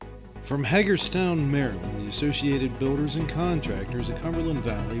From Hagerstown, Maryland, the Associated Builders and Contractors of Cumberland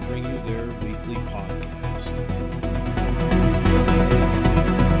Valley bring you their weekly podcast.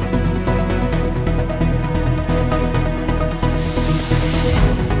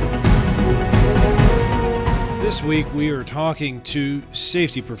 This week we are talking to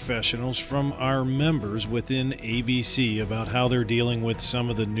safety professionals from our members within ABC about how they're dealing with some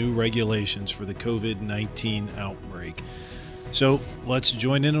of the new regulations for the COVID-19 outbreak. So let's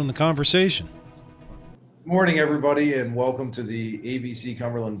join in on the conversation. Good morning, everybody, and welcome to the ABC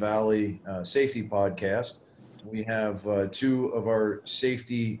Cumberland Valley Safety Podcast. We have two of our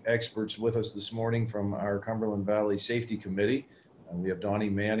safety experts with us this morning from our Cumberland Valley Safety Committee. We have Donnie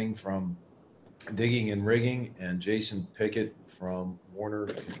Manning from Digging and Rigging and Jason Pickett from Warner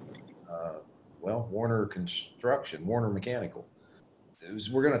Construction, Warner Mechanical.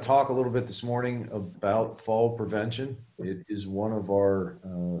 We're going to talk a little bit this morning about fall prevention. It is one of our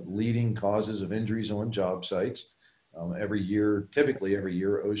leading causes of injuries on job sites. Typically every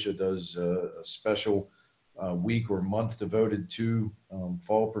year, OSHA does a special week or month devoted to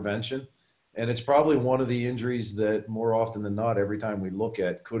fall prevention. And it's probably one of the injuries that more often than not, every time we look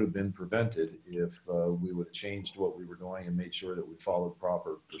at, could have been prevented if we would have changed what we were doing and made sure that we followed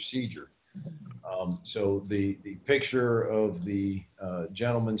proper procedure. So the picture of the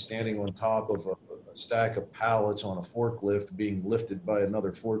gentleman standing on top of a stack of pallets on a forklift being lifted by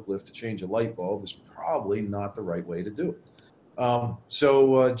another forklift to change a light bulb is probably not the right way to do it.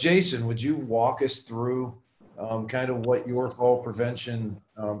 So Jason, would you walk us through kind of what your fall prevention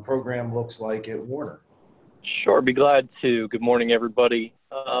program looks like at Warner? Sure, I'd be glad to. Good morning, everybody.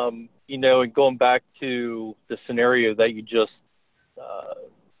 And going back to the scenario that you just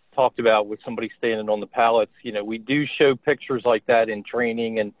talked about with somebody standing on the pallets, we do show pictures like that in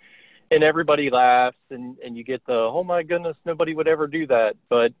training, and everybody laughs, and you get the, oh my goodness, nobody would ever do that.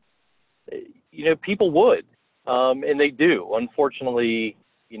 But, people would, and they do. Unfortunately,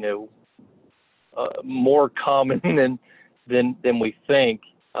 more common than we think.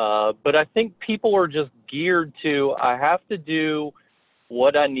 But I think people are just geared to, I have to do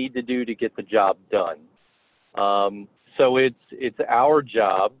what I need to do to get the job done. So it's our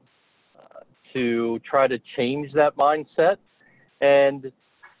job to try to change that mindset. And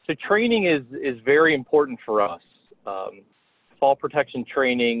so training is very important for us. Fall protection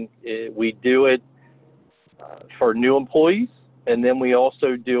training, we do it for new employees. And then we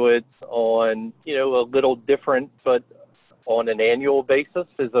also do it on, a little different, but on an annual basis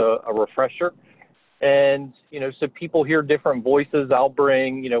as a refresher. And, so people hear different voices. I'll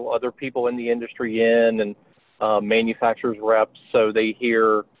bring, other people in the industry in and manufacturers reps. So they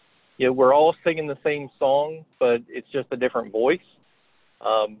hear, we're all singing the same song, but it's just a different voice.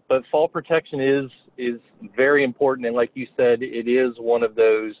 But fall protection is very important. And like you said, it is one of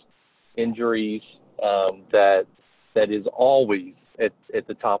those injuries that is always at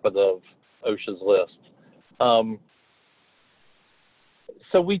the top of the OSHA's list.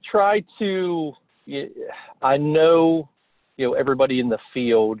 So we try to, I know, everybody in the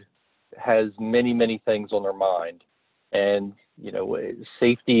field has many, many things on their mind. And,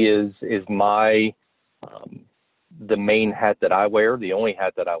 safety is my, the main hat that I wear, the only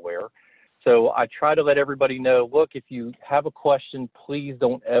hat that I wear. So I try to let everybody know, look, if you have a question, please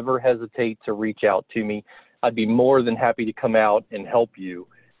don't ever hesitate to reach out to me. I'd be more than happy to come out and help you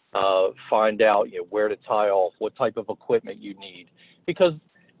find out, where to tie off, what type of equipment you need. Because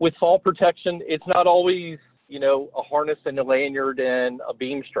with fall protection, it's not always, a harness and a lanyard and a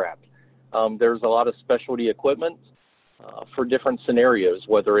beam strap. There's a lot of specialty equipment for different scenarios,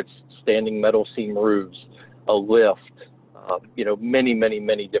 whether it's standing metal seam roofs, a lift, many, many,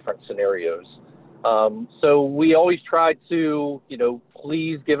 many different scenarios. So we always try to,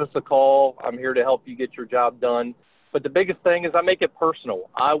 please give us a call. I'm here to help you get your job done. But the biggest thing is I make it personal.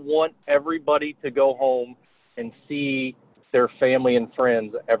 I want everybody to go home and see their family and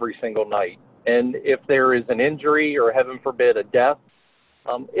friends every single night. And if there is an injury or, heaven forbid, a death,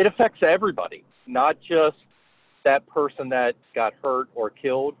 it affects everybody, not just that person that got hurt or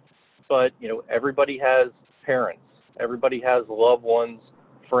killed, but, everybody has parents. Everybody has loved ones,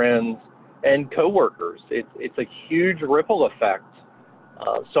 friends, and coworkers. It's a huge ripple effect.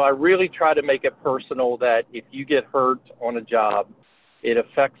 So I really try to make it personal that if you get hurt on a job, it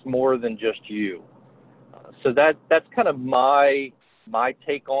affects more than just you. So that's kind of my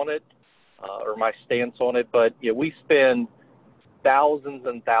take on it, or my stance on it. But we spend thousands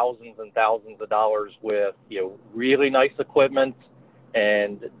and thousands and thousands of dollars with really nice equipment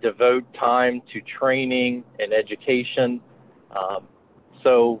and devote time to training and education.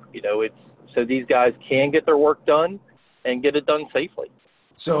 So these guys can get their work done and get it done safely.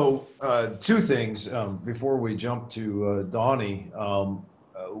 So, two things before we jump to Donnie.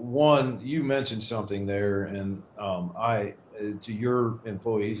 One, you mentioned something there, and to your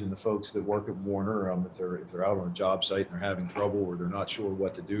employees and the folks that work at Warner, if they're out on a job site and they're having trouble or they're not sure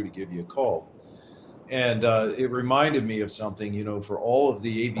what to do, to give you a call. And it reminded me of something, for all of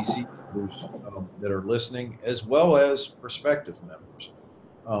the ABC members that are listening, as well as prospective members.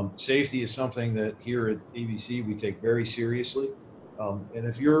 Safety is something that here at ABC we take very seriously. And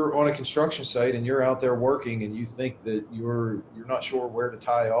if you're on a construction site and you're out there working and you think that you're not sure where to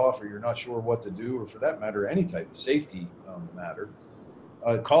tie off, or you're not sure what to do, or for that matter, any type of safety matter,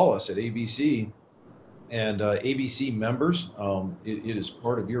 call us at ABC. And ABC members, it is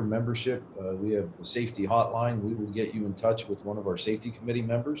part of your membership. We have the safety hotline. We will get you in touch with one of our safety committee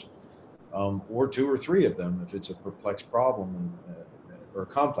members, or two or three of them if it's a perplexed problem or a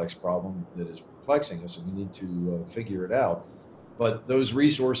complex problem that is perplexing us and we need to figure it out. But those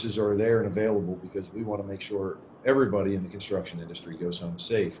resources are there and available because we want to make sure everybody in the construction industry goes home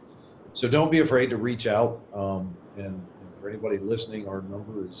safe. So don't be afraid to reach out. And for anybody listening, our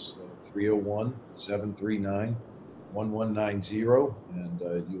number is 301-739-1190. And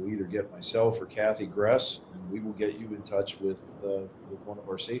you'll either get myself or Kathy Gress, and we will get you in touch with one of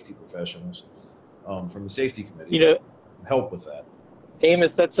our safety professionals from the safety committee to help with that.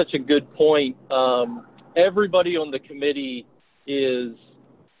 Amos, that's such a good point. Everybody on the committee is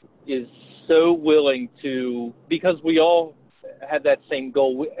so willing to, because we all have that same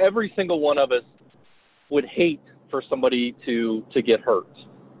goal. Every single one of us would hate for somebody to get hurt.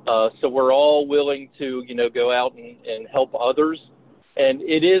 So we're all willing to, go out and help others. And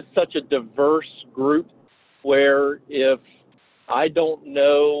it is such a diverse group where if I don't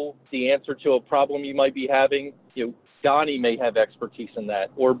know the answer to a problem you might be having, Donnie may have expertise in that,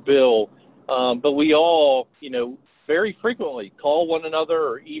 or Bill. But we all, very frequently call one another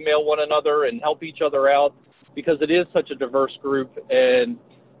or email one another and help each other out because it is such a diverse group. And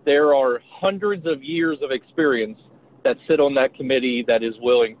there are hundreds of years of experience that sit on that committee that is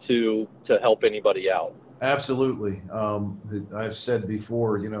willing to help anybody out. Absolutely. I've said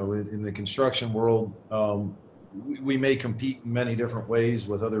before, in the construction world, we may compete in many different ways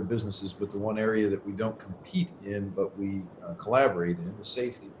with other businesses, but the one area that we don't compete in, but we collaborate in, is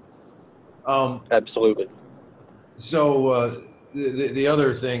safety. Absolutely. So the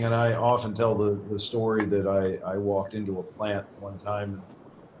other thing, and I often tell the story that I walked into a plant one time.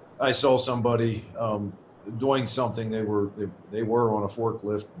 I saw somebody doing something. They were on a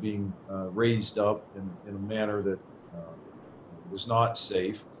forklift being raised up in a manner that was not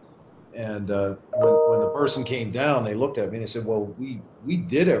safe. And when the person came down, they looked at me and they said, "Well, we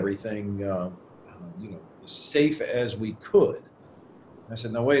did everything, as safe as we could." I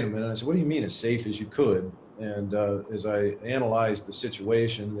said, "Now wait a minute." I said, "What do you mean as safe as you could?" And as I analyzed the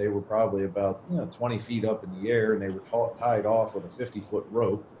situation, they were probably about 20 feet up in the air, and they were tied off with a 50-foot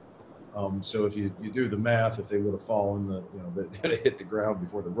rope. So if you do the math, if they would have fallen, they'd have hit the ground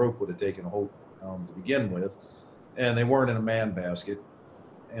before the rope would have taken a hold to begin with. And they weren't in a man basket.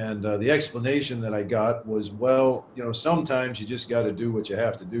 And the explanation that I got was, well, sometimes you just got to do what you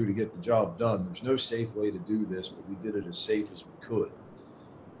have to do to get the job done. There's no safe way to do this, but we did it as safe as we could.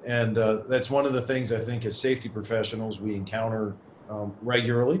 And that's one of the things I think as safety professionals we encounter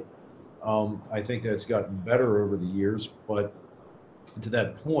regularly. I think that's gotten better over the years, but to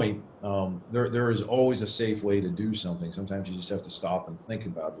that point, there is always a safe way to do something. Sometimes you just have to stop and think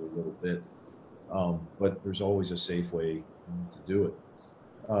about it a little bit, but there's always a safe way to do it.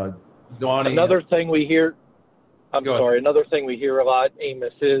 Donnie, another thing we hear a lot,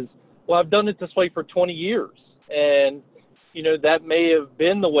 Amos, is, well, I've done it this way for 20 years. And, that may have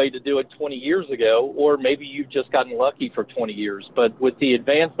been the way to do it 20 years ago, or maybe you've just gotten lucky for 20 years. But with the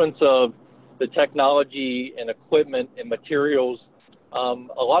advancements of the technology and equipment and materials, a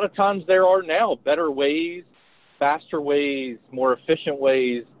lot of times there are now better ways, faster ways, more efficient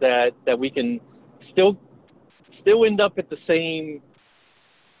ways that we can still end up at the same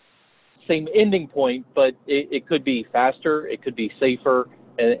ending point, but it could be faster, it could be safer,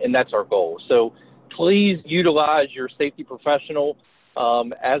 and that's our goal. So please utilize your safety professional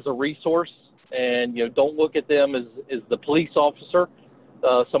as a resource, and don't look at them as the police officer,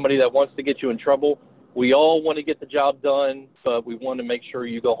 somebody that wants to get you in trouble. We all want to get the job done, but we want to make sure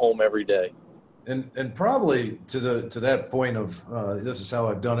you go home every day. And probably to that point of this is how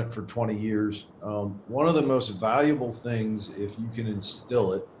I've done it for 20 years. One of the most valuable things, if you can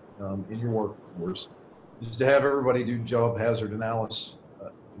instill it in your workforce, is to have everybody do job hazard analysis.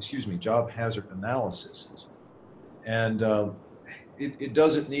 And it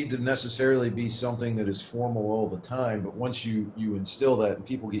doesn't need to necessarily be something that is formal all the time, but once you instill that and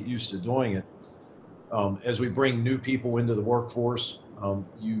people get used to doing it, as we bring new people into the workforce,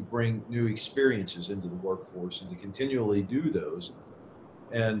 you bring new experiences into the workforce, and to continually do those.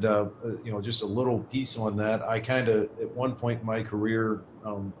 And just a little piece on that. I kind of, at one point in my career,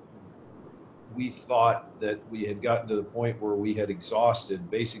 we thought that we had gotten to the point where we had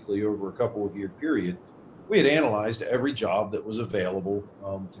exhausted, basically over a couple of year period. We had analyzed every job that was available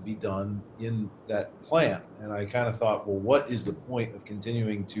to be done in that plant. And I kind of thought, well, what is the point of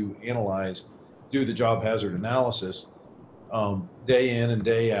continuing to analyze, do the job hazard analysis day in and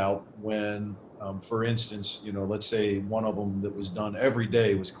day out when, for instance, let's say one of them that was done every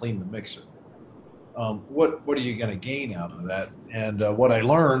day was clean the mixer. What are you going to gain out of that? And what I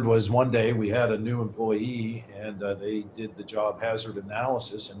learned was one day we had a new employee, and they did the job hazard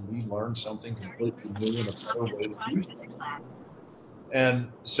analysis, and we learned something completely new and a better way to do things.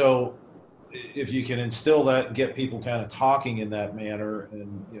 And so if you can instill that and get people kind of talking in that manner,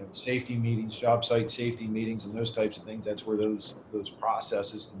 and safety meetings, job site safety meetings, and those types of things, that's where those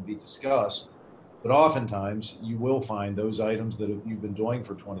processes can be discussed. But oftentimes you will find those items that you've been doing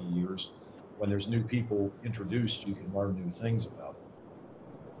for 20 years. When there's new people introduced, you can learn new things about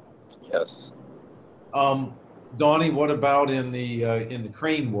it. Yes. Donnie, what about in the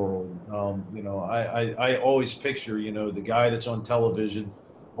crane world? I always picture, the guy that's on television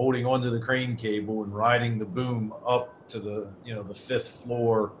holding onto the crane cable and riding the boom up to the fifth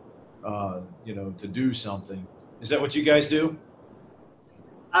floor, to do something. Is that what you guys do?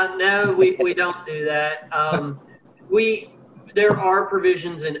 No, we don't do that. There are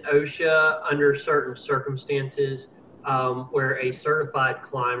provisions in OSHA under certain circumstances where a certified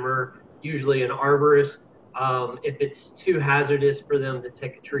climber, usually an arborist, if it's too hazardous for them to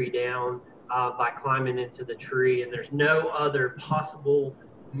take a tree down by climbing into the tree, and there's no other possible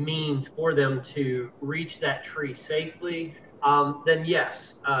means for them to reach that tree safely, then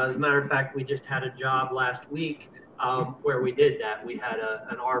yes. As a matter of fact, we just had a job last week where we did that. We had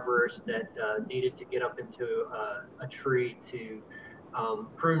an arborist that needed to get up into a tree to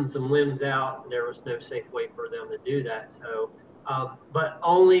prune some limbs out. There was no safe way for them to do that. So, but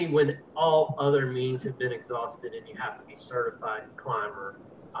only when all other means have been exhausted and you have to be certified climber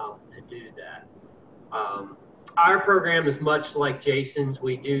to do that. Our program is much like Jason's.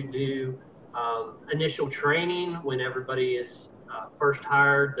 We do initial training when everybody is first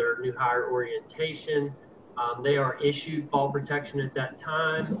hired, their new hire orientation. They are issued fall protection at that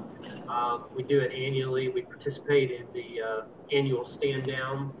time. We do it annually. We participate in the annual stand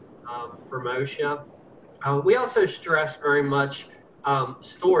down from OSHA. We also stress very much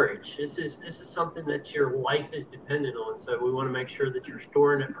storage. This is something that your life is dependent on. So we want to make sure that you're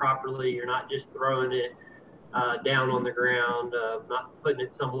storing it properly. You're not just throwing it down on the ground, not putting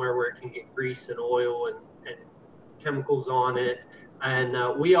it somewhere where it can get grease and oil and chemicals on it.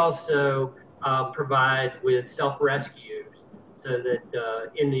 And we also provide with self-rescue so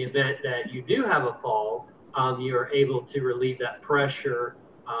that in the event that you do have a fall, you are able to relieve that pressure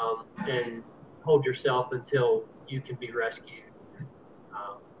and hold yourself until you can be rescued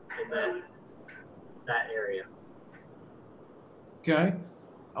in that area. Okay.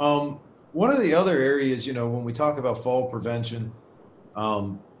 One of the other areas, when we talk about fall prevention,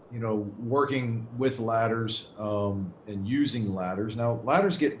 working with ladders and using ladders. Now,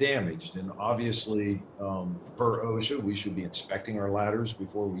 ladders get damaged, and obviously, per OSHA, we should be inspecting our ladders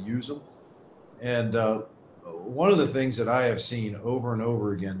before we use them. And one of the things that I have seen over and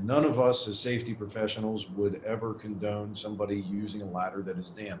over again, none of us as safety professionals would ever condone somebody using a ladder that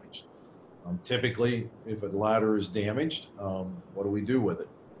is damaged. Typically, if a ladder is damaged, what do we do with it?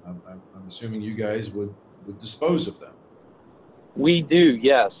 I'm assuming you guys would dispose of them. We do,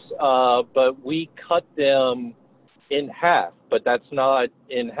 yes, but we cut them in half, but that's not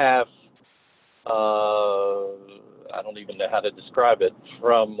in half, I don't even know how to describe it,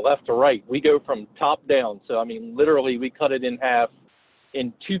 from left to right. We go from top down, so I mean literally we cut it in half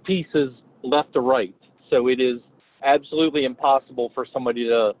in two pieces left to right. So it is absolutely impossible for somebody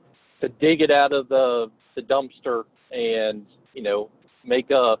to dig it out of the dumpster and, make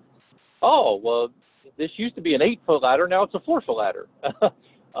this used to be an 8-foot ladder, now it's a 4-foot ladder.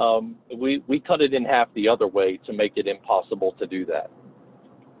 We cut it in half the other way to make it impossible to do that.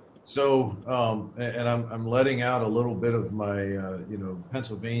 So, and I'm letting out a little bit of my,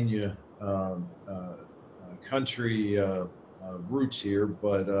 Pennsylvania country roots here,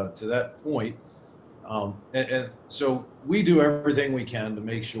 but to that point, and so we do everything we can to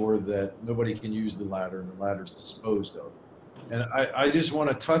make sure that nobody can use the ladder and the ladder's disposed of. And I just want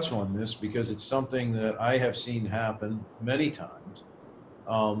to touch on this because it's something that I have seen happen many times.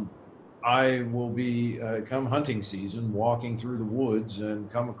 I will be come hunting season, walking through the woods and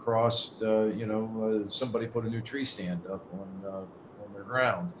come across, somebody put a new tree stand up on their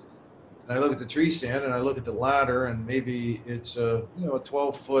ground. And I look at the tree stand and I look at the ladder, and maybe it's a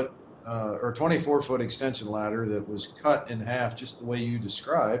 12-foot or 24-foot extension ladder that was cut in half just the way you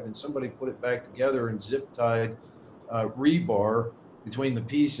described, and somebody put it back together and zip tied rebar between the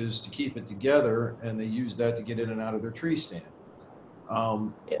pieces to keep it together, and they use that to get in and out of their tree stand.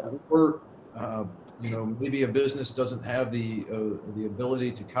 Or maybe a business doesn't have the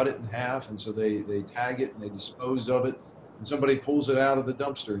ability to cut it in half, and so they tag it and they dispose of it, and somebody pulls it out of the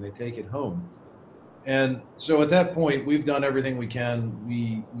dumpster and they take it home. And so at that point, we've done everything we can.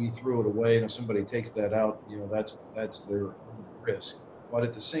 We throw it away, and if somebody takes that out, that's their risk. But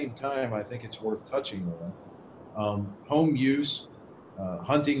at the same time, I think it's worth touching on home use,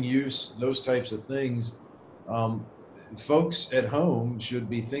 hunting use, those types of things. Folks at home should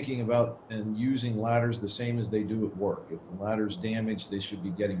be thinking about and using ladders the same as they do at work. If the ladder's damaged, they should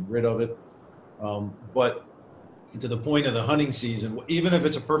be getting rid of it. But to the point of the hunting season, even if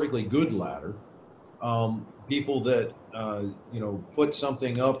it's a perfectly good ladder, people that put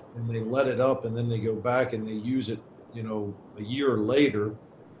something up and they let it up and then they go back and they use it a year later,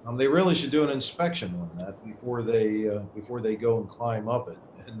 they really should do an inspection on that before they go and climb up it.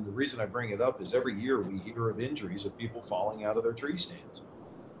 And the reason I bring it up is every year we hear of injuries of people falling out of their tree stands,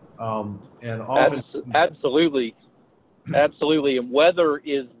 and often absolutely. And weather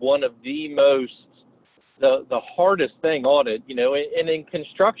is one of the hardest thing on it, and in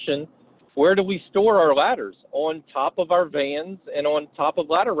construction, where do we store our ladders? On top of our vans and on top of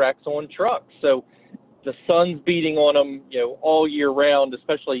ladder racks on trucks. So the sun's beating on them, all year round,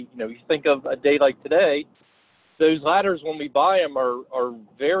 especially, you think of a day like today, those ladders, when we buy them, are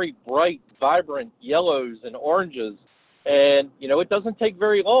very bright, vibrant yellows and oranges. And, it doesn't take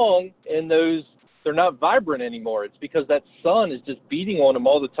very long, and they're not vibrant anymore. It's because that sun is just beating on them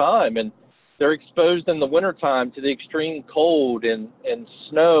all the time. And they're exposed in the wintertime to the extreme cold and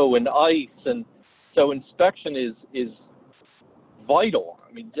snow and ice. And so inspection is vital.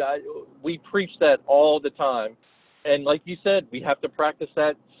 I mean, we preach that all the time. And like you said, we have to practice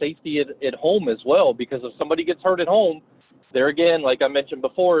that safety at home as well, because if somebody gets hurt at home, there again, like I mentioned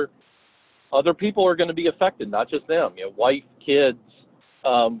before, other people are going to be affected, not just them, wife, kids,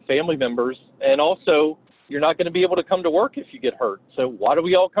 family members. And also, you're not going to be able to come to work if you get hurt. So why do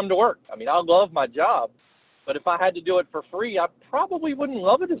we all come to work? I mean, I love my job, but if I had to do it for free, I probably wouldn't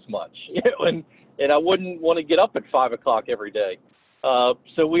love it as much, and I wouldn't want to get up at 5 o'clock every day.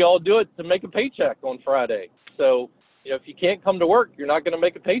 So we all do it to make a paycheck on Friday. So, if you can't come to work, you're not going to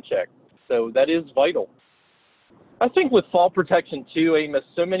make a paycheck. So that is vital. I think with fall protection too, Amos,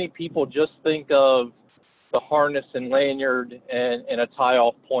 so many people just think of the harness and lanyard and a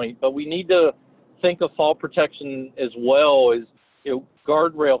tie-off point, but we need to think of fall protection as well as,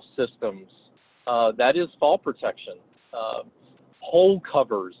 guardrail systems. That is fall protection. Hole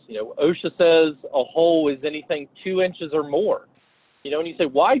covers. OSHA says a hole is anything 2 inches or more. And you say,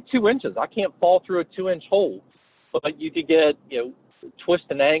 why 2 inches? I can't fall through a 2-inch hole. But you could get, twist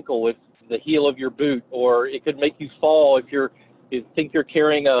an ankle with the heel of your boot, or it could make you fall if you think you're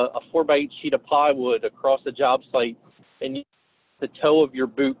carrying a 4x8 sheet of plywood across a job site and the toe of your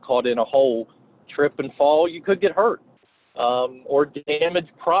boot caught in a hole, trip and fall, you could get hurt, or damage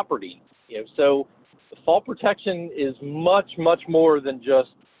property. So fall protection is much, much more than just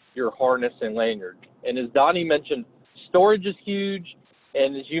your harness and lanyard. And as Donnie mentioned, storage is huge.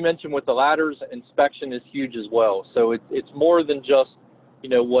 And as you mentioned with the ladders, inspection is huge as well. So it's more than just,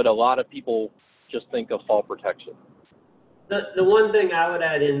 what a lot of people just think of fall protection. The one thing I would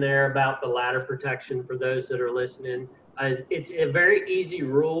add in there about the ladder protection for those that are listening is it's a very easy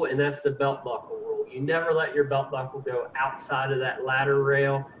rule, and that's the belt buckle rule. You never let your belt buckle go outside of that ladder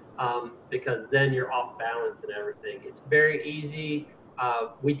rail, because then you're off balance and everything. It's very easy.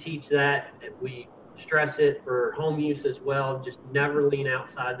 We teach that, and we stress it for home use as well. Just never lean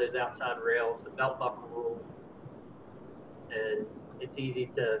outside those outside rails, the belt buckle rule, and it's easy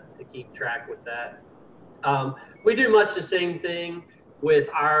to keep track with that. We do much the same thing with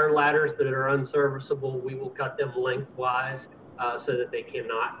our ladders that are unserviceable. We will cut them lengthwise so that they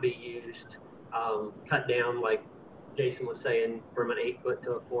cannot be used, cut down, like Jason was saying, from an 8-foot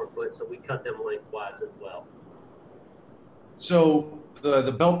to a 4-foot. So we cut them lengthwise as well. So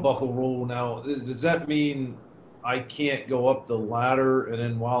the belt buckle rule now, does that mean I can't go up the ladder and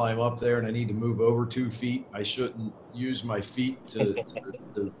then while I'm up there and I need to move over 2 feet, I shouldn't use my feet to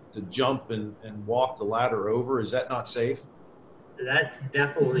jump and walk the ladder over? Is that not safe? That's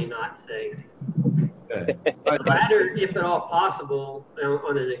definitely not safe. Okay. The ladder, if at all possible,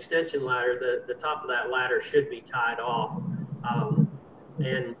 on an extension ladder, the top of that ladder should be tied off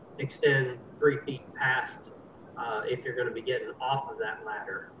and extend 3 feet past if you're going to be getting off of that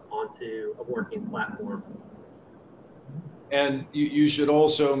ladder onto a working platform. And you should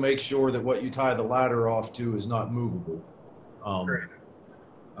also make sure that what you tie the ladder off to is not movable. Correct.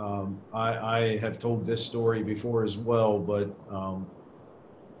 I have told this story before as well, but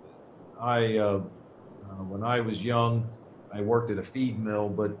when I was young, I worked at a feed mill.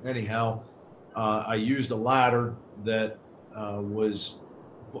 But anyhow, I used a ladder that was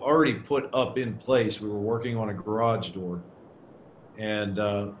already put up in place. We were working on a garage door, and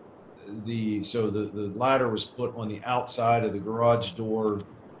the ladder was put on the outside of the garage door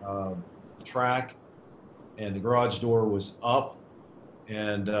track, and the garage door was up,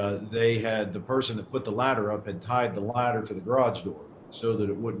 and the person that put the ladder up had tied the ladder to the garage door so that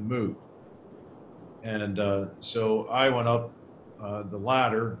it wouldn't move. And so I went up the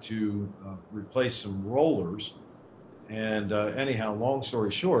ladder to replace some rollers. And anyhow, long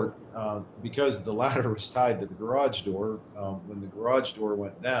story short, because the ladder was tied to the garage door, when the garage door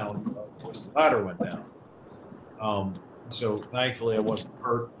went down, of course, the ladder went down. So thankfully, I wasn't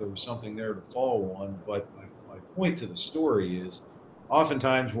hurt. There was something there to fall on. But my point to the story is,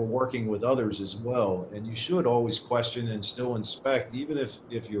 oftentimes we're working with others as well, and you should always question and still inspect, even if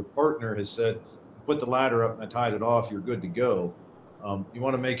your partner has said, put the ladder up and I tied it off, you're good to go. You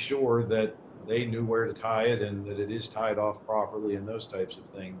want to make sure that they knew where to tie it and that it is tied off properly and those types of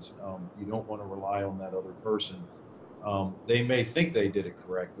things. You don't want to rely on that other person. They may think they did it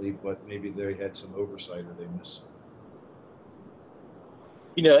correctly, but maybe they had some oversight or they missed something.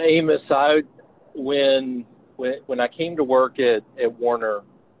 You know, Amos, when I came to work at Werner,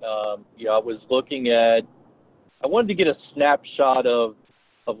 I was I wanted to get a snapshot of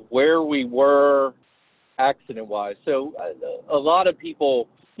where we were accident-wise. So a lot of people,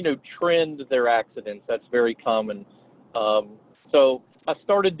 trend their accidents. That's very common. So I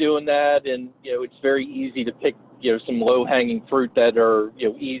started doing that, and, it's very easy to pick, some low-hanging fruit that are,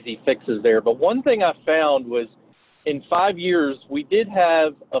 easy fixes there. But one thing I found was in 5 years, we did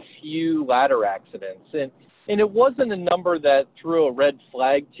have a few ladder accidents. And it wasn't a number that threw a red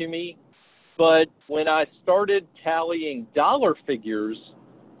flag to me. But when I started tallying dollar figures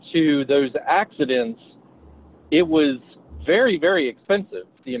to those accidents, it was very, very expensive,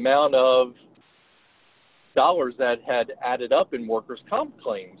 the amount of dollars that had added up in workers' comp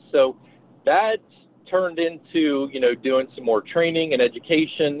claims. So that turned into, doing some more training and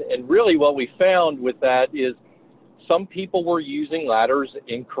education. And really what we found with that is some people were using ladders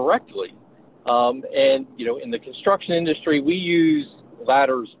incorrectly. And, in the construction industry, we use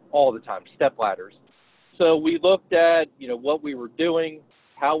ladders all the time, step ladders. So we looked at, what we were doing,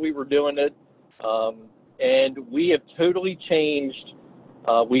 how we were doing it, and we have totally changed.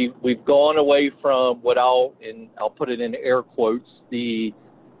 We've gone away from what I'll put it in air quotes,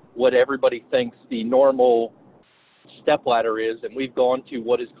 what everybody thinks the normal step ladder is, and we've gone to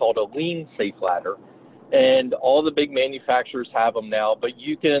what is called a lean safe ladder. And all the big manufacturers have them now, but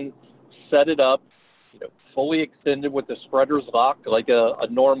you can set it up, fully extended with the spreader's lock, like a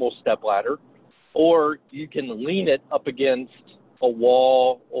normal step ladder, or you can lean it up against a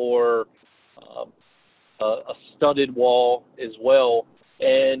wall or a studded wall as well.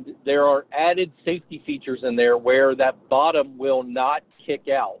 And there are added safety features in there where that bottom will not kick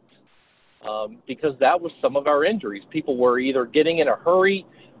out, because that was some of our injuries. People were either getting in a hurry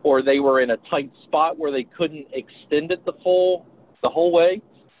or they were in a tight spot where they couldn't extend it the whole way.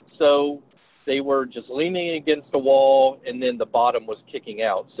 So they were just leaning against the wall, and then the bottom was kicking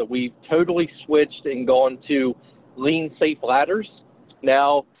out. So we've totally switched and gone to lean safe ladders.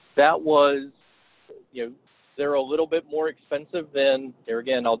 Now, that was, they're a little bit more expensive than, there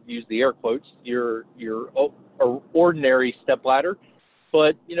again, I'll use the air quotes, your ordinary step ladder.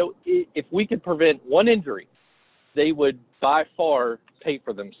 But, if we could prevent one injury, they would by far pay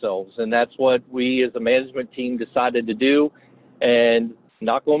for themselves. And that's what we as a management team decided to do. And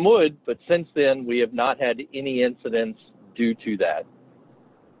knock on wood, but since then we have not had any incidents due to that.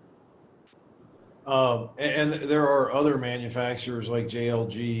 And there are other manufacturers like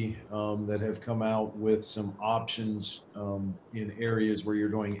JLG that have come out with some options in areas where you're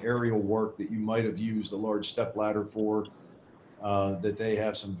doing aerial work that you might have used a large step ladder for, that they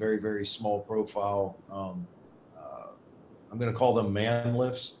have some very, very small profile, I'm going to call them man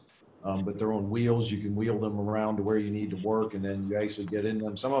lifts, but they're on wheels. You can wheel them around to where you need to work, and then you actually get in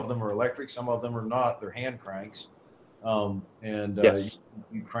them. Some of them are electric, some of them are not. They're hand cranks.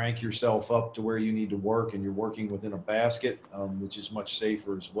 You crank yourself up to where you need to work, and you're working within a basket, which is much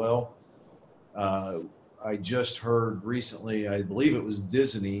safer as well. I just heard recently, I believe it was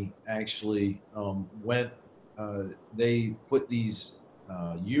Disney actually they put these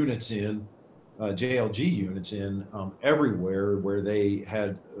units in, JLG units in everywhere where they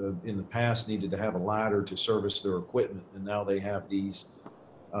had in the past needed to have a ladder to service their equipment. And now they have these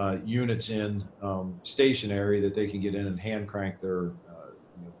units in stationary that they can get in and hand crank the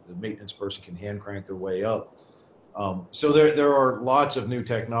maintenance person can hand crank their way up. So there are lots of new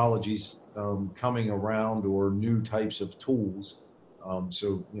technologies coming around, or new types of tools.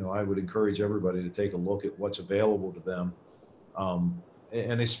 So I would encourage everybody to take a look at what's available to them,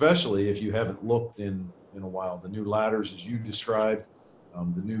 and especially if you haven't looked in a while. The new ladders, as you described,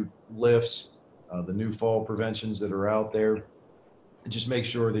 the new lifts, the new fall preventions that are out there. Just make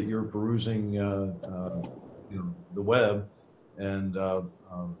sure that you're perusing the web and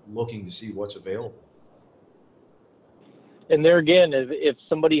looking to see what's available. And there again, if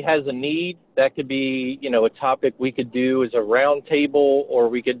somebody has a need, that could be, a topic we could do as a roundtable, or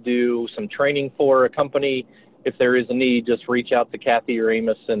we could do some training for a company. If there is a need, just reach out to Kathy or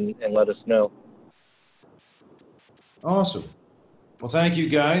Amos and let us know. Awesome. Well, thank you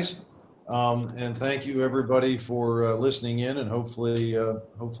guys. And thank you everybody for listening in, and hopefully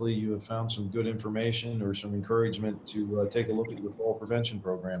you have found some good information or some encouragement to take a look at your fall prevention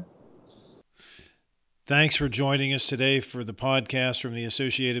program. Thanks for joining us today for the podcast from the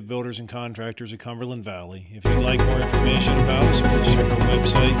Associated Builders and Contractors of Cumberland Valley. If you'd like more information about us, please check our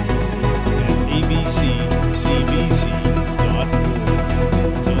website at abccvc.org.